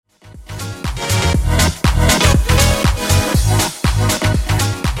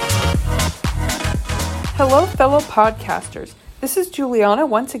Hello, fellow podcasters. This is Juliana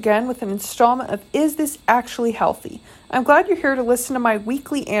once again with an installment of Is This Actually Healthy? I'm glad you're here to listen to my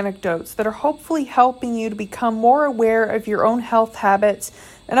weekly anecdotes that are hopefully helping you to become more aware of your own health habits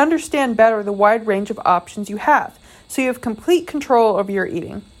and understand better the wide range of options you have, so you have complete control over your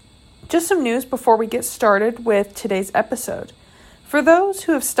eating. Just some news before we get started with today's episode. For those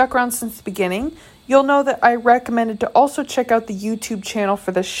who have stuck around since the beginning, you'll know that I recommended to also check out the YouTube channel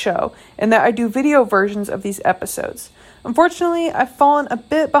for this show and that I do video versions of these episodes. Unfortunately, I've fallen a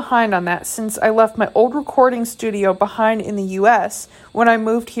bit behind on that since I left my old recording studio behind in the US when I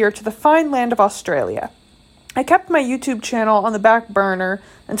moved here to the fine land of Australia. I kept my YouTube channel on the back burner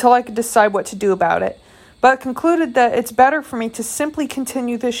until I could decide what to do about it, but concluded that it's better for me to simply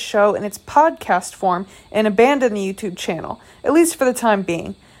continue this show in its podcast form and abandon the YouTube channel, at least for the time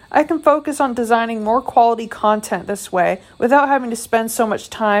being. I can focus on designing more quality content this way without having to spend so much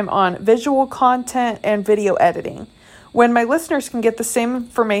time on visual content and video editing, when my listeners can get the same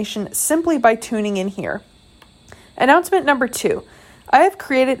information simply by tuning in here. Announcement number 2. I have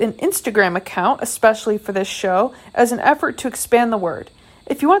created an Instagram account especially for this show as an effort to expand the word.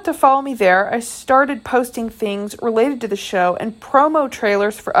 If you want to follow me there, I started posting things related to the show and promo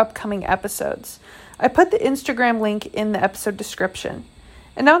trailers for upcoming episodes. I put the Instagram link in the episode description.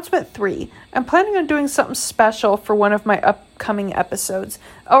 Announcement 3. I'm planning on doing something special for one of my upcoming episodes.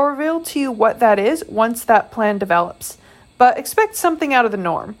 I'll reveal to you what that is once that plan develops. But expect something out of the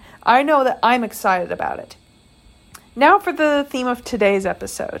norm. I know that I'm excited about it. Now for the theme of today's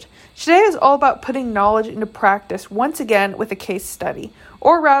episode. Today is all about putting knowledge into practice once again with a case study,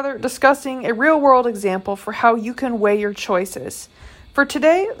 or rather discussing a real-world example for how you can weigh your choices. For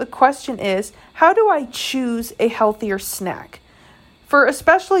today, the question is, how do I choose a healthier snack? For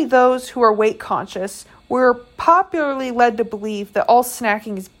especially those who are weight conscious, we're popularly led to believe that all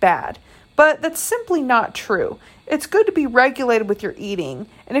snacking is bad, but that's simply not true. It's good to be regulated with your eating,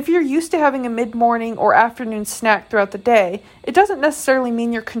 and if you're used to having a mid-morning or afternoon snack throughout the day, it doesn't necessarily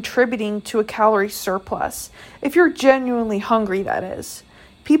mean you're contributing to a calorie surplus, if you're genuinely hungry, that is.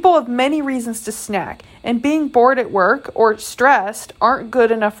 People have many reasons to snack, and being bored at work or stressed aren't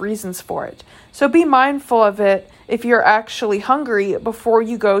good enough reasons for it. So be mindful of it if you're actually hungry before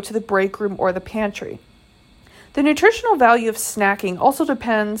you go to the break room or the pantry. The nutritional value of snacking also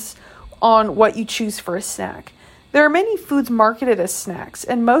depends on what you choose for a snack. There are many foods marketed as snacks,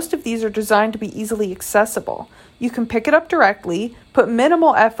 and most of these are designed to be easily accessible. You can pick it up directly, put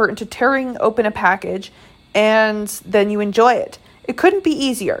minimal effort into tearing open a package, and then you enjoy it. It couldn't be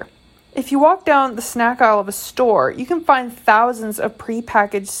easier. If you walk down the snack aisle of a store, you can find thousands of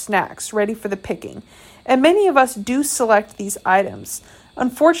pre-packaged snacks ready for the picking, and many of us do select these items.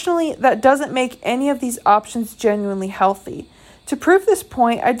 Unfortunately, that doesn't make any of these options genuinely healthy. To prove this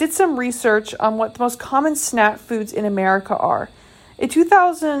point, I did some research on what the most common snack foods in America are. A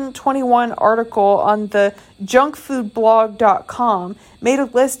 2021 article on the junkfoodblog.com made a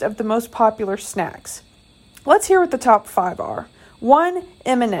list of the most popular snacks. Let's hear what the top 5 are. 1.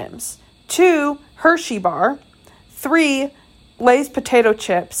 M&M's. 2. Hershey bar. 3. Lay's potato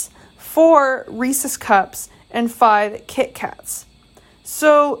chips. 4. Reese's cups. And 5. Kit Kats.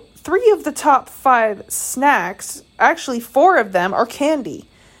 So 3 of the top 5 snacks, actually 4 of them, are candy.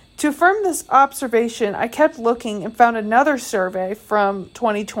 To affirm this observation, I kept looking and found another survey from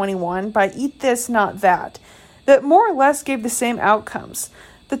 2021 by Eat This, Not That more or less gave the same outcomes.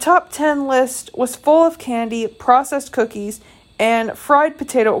 The top 10 list was full of candy, processed cookies, and fried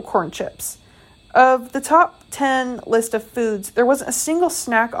potato or corn chips. Of the top 10 list of foods, there wasn't a single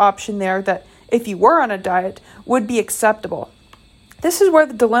snack option there that, if you were on a diet, would be acceptable. This is where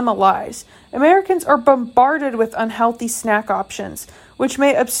the dilemma lies. Americans are bombarded with unhealthy snack options, which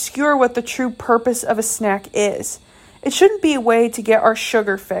may obscure what the true purpose of a snack is. It shouldn't be a way to get our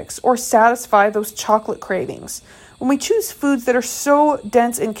sugar fix or satisfy those chocolate cravings. When we choose foods that are so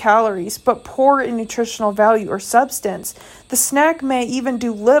dense in calories but poor in nutritional value or substance, the snack may even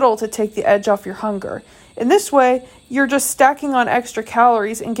do little to take the edge off your hunger. In this way, you're just stacking on extra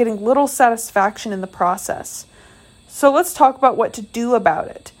calories and getting little satisfaction in the process. So let's talk about what to do about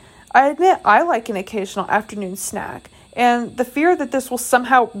it. I admit I like an occasional afternoon snack, and the fear that this will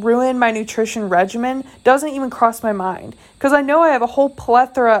somehow ruin my nutrition regimen doesn't even cross my mind, because I know I have a whole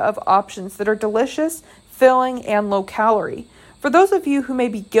plethora of options that are delicious, filling, and low calorie. For those of you who may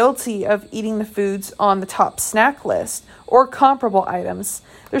be guilty of eating the foods on the top snack list or comparable items,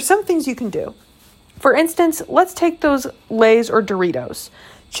 there's some things you can do. For instance, let's take those Lay's or Doritos.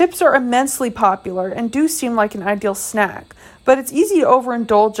 Chips are immensely popular and do seem like an ideal snack, but it's easy to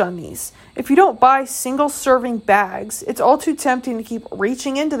overindulge on these. If you don't buy single-serving bags, it's all too tempting to keep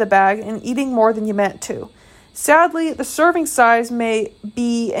reaching into the bag and eating more than you meant to. Sadly, the serving size may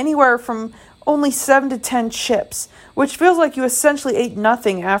be anywhere from only 7 to 10 chips, which feels like you essentially ate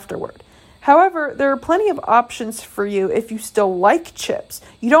nothing afterward. However, there are plenty of options for you if you still like chips.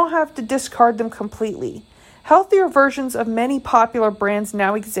 You don't have to discard them completely. Healthier versions of many popular brands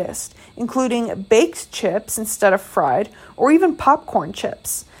now exist, including baked chips instead of fried, or even popcorn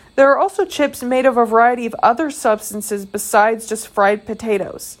chips. There are also chips made of a variety of other substances besides just fried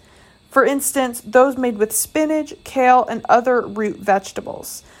potatoes. For instance, those made with spinach, kale, and other root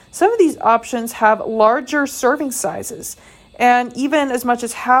vegetables. Some of these options have larger serving sizes, and even as much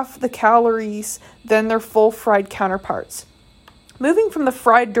as half the calories than their full fried counterparts. Moving from the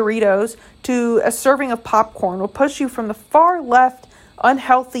fried Doritos to a serving of popcorn will push you from the far left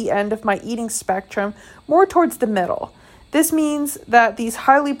unhealthy end of my eating spectrum more towards the middle. This means that these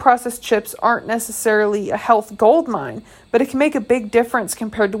highly processed chips aren't necessarily a health goldmine, but it can make a big difference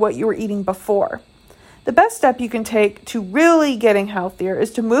compared to what you were eating before. The best step you can take to really getting healthier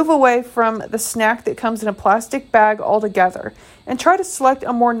is to move away from the snack that comes in a plastic bag altogether and try to select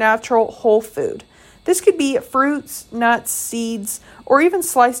a more natural whole food. This could be fruits, nuts, seeds, or even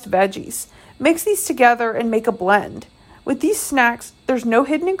sliced veggies. Mix these together and make a blend. With these snacks, there's no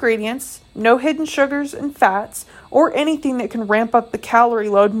hidden ingredients, no hidden sugars and fats, or anything that can ramp up the calorie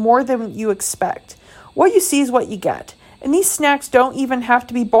load more than you expect. What you see is what you get. And these snacks don't even have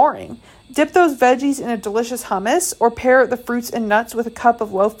to be boring. Dip those veggies in a delicious hummus or pair the fruits and nuts with a cup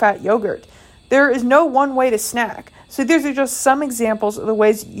of low-fat yogurt. There is no one way to snack, so these are just some examples of the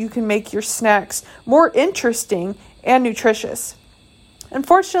ways you can make your snacks more interesting and nutritious.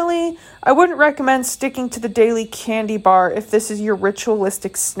 Unfortunately, I wouldn't recommend sticking to the daily candy bar if this is your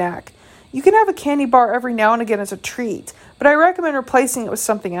ritualistic snack. You can have a candy bar every now and again as a treat, but I recommend replacing it with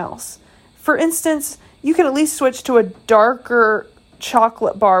something else. For instance, you can at least switch to a darker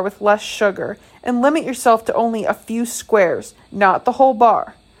chocolate bar with less sugar and limit yourself to only a few squares, not the whole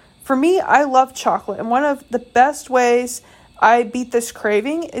bar. For me, I love chocolate, and one of the best ways I beat this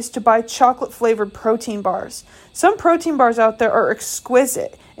craving is to buy chocolate-flavored protein bars. Some protein bars out there are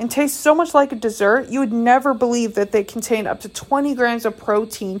exquisite and taste so much like a dessert, you would never believe that they contain up to 20 grams of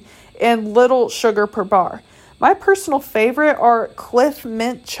protein and little sugar per bar. My personal favorite are Cliff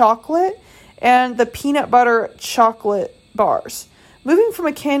Mint Chocolate and the Peanut Butter Chocolate bars. Moving from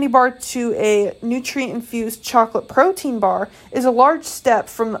a candy bar to a nutrient-infused chocolate protein bar is a large step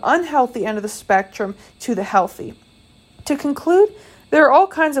from the unhealthy end of the spectrum to the healthy. To conclude, there are all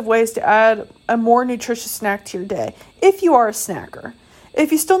kinds of ways to add a more nutritious snack to your day, if you are a snacker.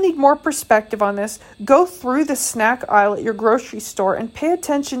 If you still need more perspective on this, go through the snack aisle at your grocery store and pay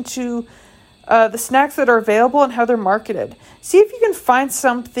attention to the snacks that are available and how they're marketed. See if you can find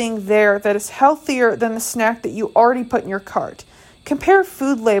something there that is healthier than the snack that you already put in your cart. Compare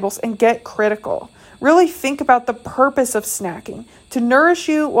food labels and get critical. Really think about the purpose of snacking, to nourish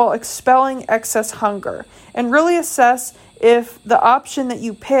you while expelling excess hunger, and really assess if the option that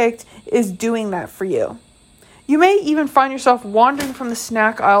you picked is doing that for you. You may even find yourself wandering from the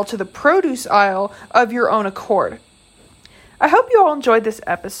snack aisle to the produce aisle of your own accord. I hope you all enjoyed this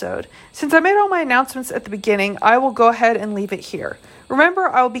episode. Since I made all my announcements at the beginning, I will go ahead and leave it here. Remember,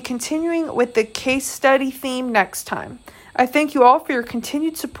 I will be continuing with the case study theme next time. I thank you all for your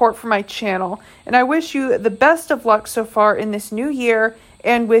continued support for my channel, and I wish you the best of luck so far in this new year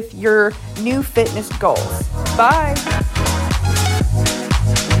and with your new fitness goals. Bye!